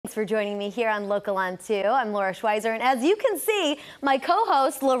Thanks for joining me here on Local on 2. I'm Laura Schweizer, and as you can see, my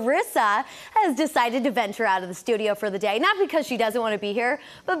co-host Larissa has decided to venture out of the studio for the day, not because she doesn't want to be here,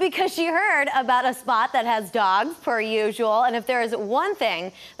 but because she heard about a spot that has dogs per usual. And if there is one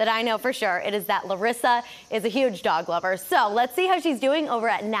thing that I know for sure, it is that Larissa is a huge dog lover. So let's see how she's doing over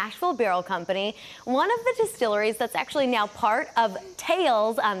at Nashville Barrel Company, one of the distilleries that's actually now part of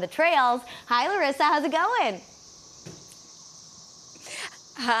Tails on the Trails. Hi Larissa, how's it going?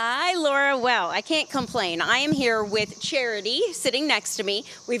 Hi, Laura. Well, I can't complain. I am here with Charity sitting next to me.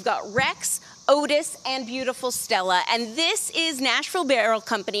 We've got Rex, Otis, and beautiful Stella. And this is Nashville Barrel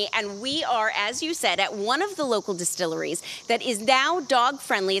Company, and we are, as you said, at one of the local distilleries that is now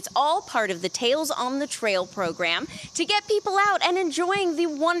dog-friendly. It's all part of the Tails on the Trail program to get people out and enjoying the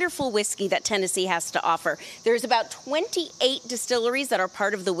wonderful whiskey that Tennessee has to offer. There's about 28 distilleries that are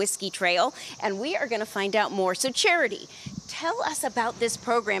part of the Whiskey Trail, and we are going to find out more. So, Charity, tell us about this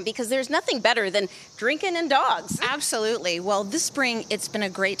program, because there's nothing better than drinking and dogs. Absolutely. Well, this spring, it's been a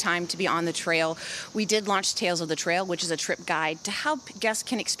great time to be on the trail. We did launch Tails of the Trail, which is a trip guide to how guests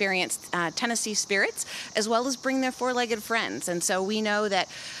can experience Tennessee spirits, as well as bring their four-legged friends. And so we know that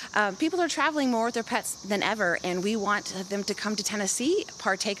people are traveling more with their pets than ever, and we want them to come to Tennessee,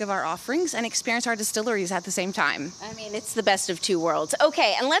 partake of our offerings, and experience our distilleries at the same time. I mean, it's the best of two worlds.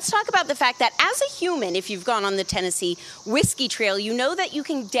 Okay, and let's talk about the fact that as a human, if you've gone on the Tennessee Whiskey Trail, you know that you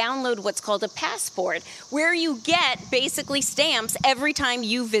can download what's called a passport, where you get basically stamps every time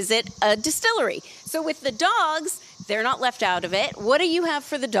you visit a distillery. So with the dogs, they're not left out of it. What do you have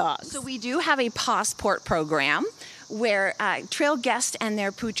for the dogs? So we do have a passport program where trail guests and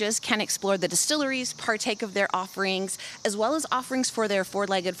their pooches can explore the distilleries, partake of their offerings, as well as offerings for their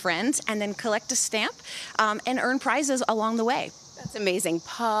four-legged friends, and then collect a stamp and earn prizes along the way. That's amazing.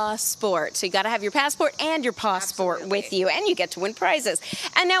 Passport. So you got to have your passport and your passport with you, and you get to win prizes.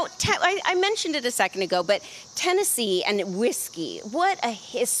 And now, I mentioned it a second ago, but Tennessee and whiskey, what a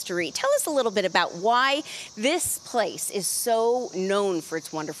history. Tell us a little bit about why this place is so known for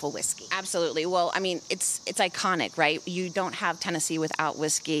its wonderful whiskey. Absolutely. Well, I mean, it's iconic, right? You don't have Tennessee without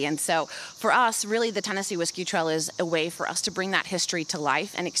whiskey. And so for us, really, the Tennessee Whiskey Trail is a way for us to bring that history to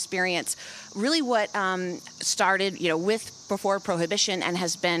life and experience really what started, before Prohibition and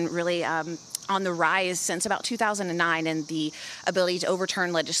has been really on the rise since about 2009, and the ability to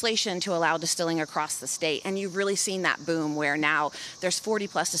overturn legislation to allow distilling across the state. And you've really seen that boom where now there's 40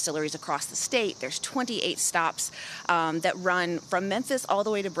 plus distilleries across the state. There's 28 stops that run from Memphis all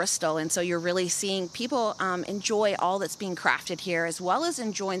the way to Bristol. And so you're really seeing people enjoy all that's being crafted here, as well as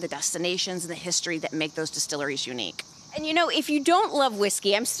enjoying the destinations and the history that make those distilleries unique. And if you don't love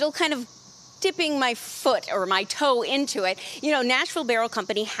whiskey, I'm still kind of dipping my foot or my toe into it. Nashville Barrel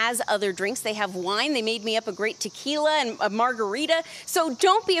Company has other drinks. They have wine. They made me up a great tequila and a margarita. So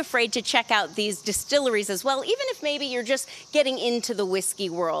don't be afraid to check out these distilleries as well, even if maybe you're just getting into the whiskey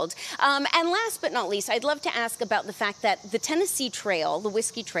world. And last but not least, I'd love to ask about the fact that the Tennessee Trail, the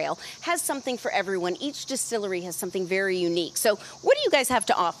Whiskey Trail, has something for everyone. Each distillery has something very unique. So what do you guys have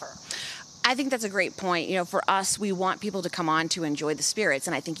to offer? I think that's a great point. For us, we want people to come on to enjoy the spirits,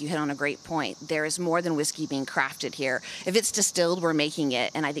 and I think you hit on a great point. There is more than whiskey being crafted here. If it's distilled, we're making it,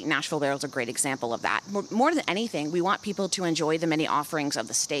 and I think Nashville Barrel is a great example of that. More than anything, we want people to enjoy the many offerings of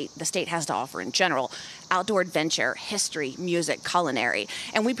the state has to offer in general: outdoor adventure, history, music, culinary,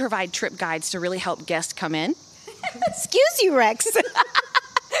 and we provide trip guides to really help guests come in. Excuse you, Rex.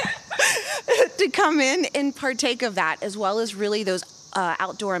 To come in and partake of that, as well as really those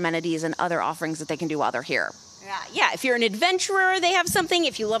outdoor amenities and other offerings that they can do while they're here. Yeah, if you're an adventurer, they have something.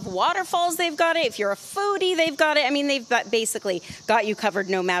 If you love waterfalls, they've got it. If you're a foodie, they've got it. I mean, they've basically got you covered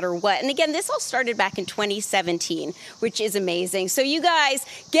no matter what. And again, this all started back in 2017, which is amazing. So you guys,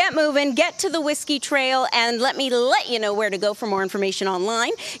 get moving, get to the Whiskey Trail, and let you know where to go for more information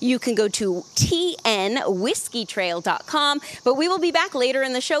online. You can go to tnwhiskeytrail.com, but we will be back later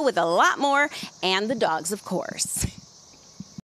in the show with a lot more, and the dogs, of course.